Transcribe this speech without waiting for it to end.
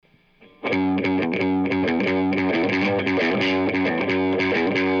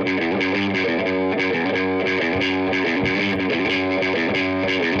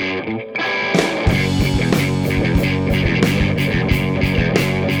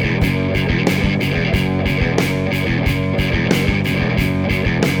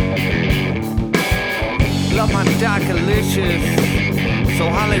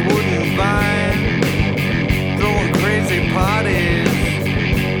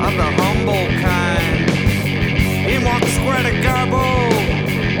marble,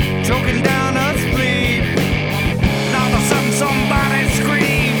 choking down a spleen. And all of a sudden somebody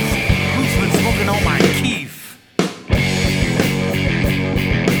screams, who's been smoking on my Keif?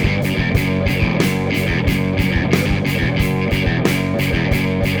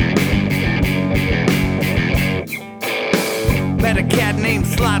 Met a cat named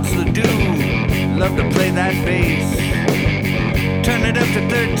Slots the Dude, loved to play that bass. Turn it up to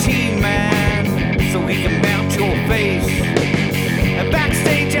 13, man, so he can mount your face. And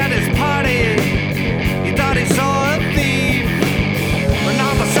backstage at his party, he thought he saw a thief. When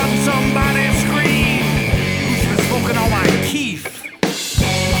all of a sudden somebody screamed, who's been smoking on my Keif?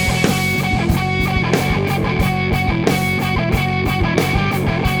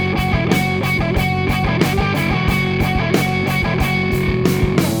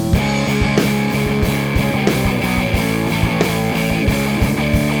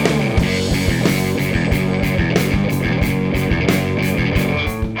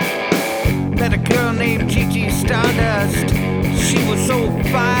 Met a girl named Gigi Stardust, she was so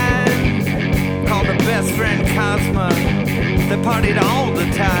fine. Called her best friend Cosma, they partied all the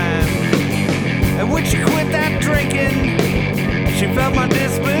time. And when she quit that drinking, she felt my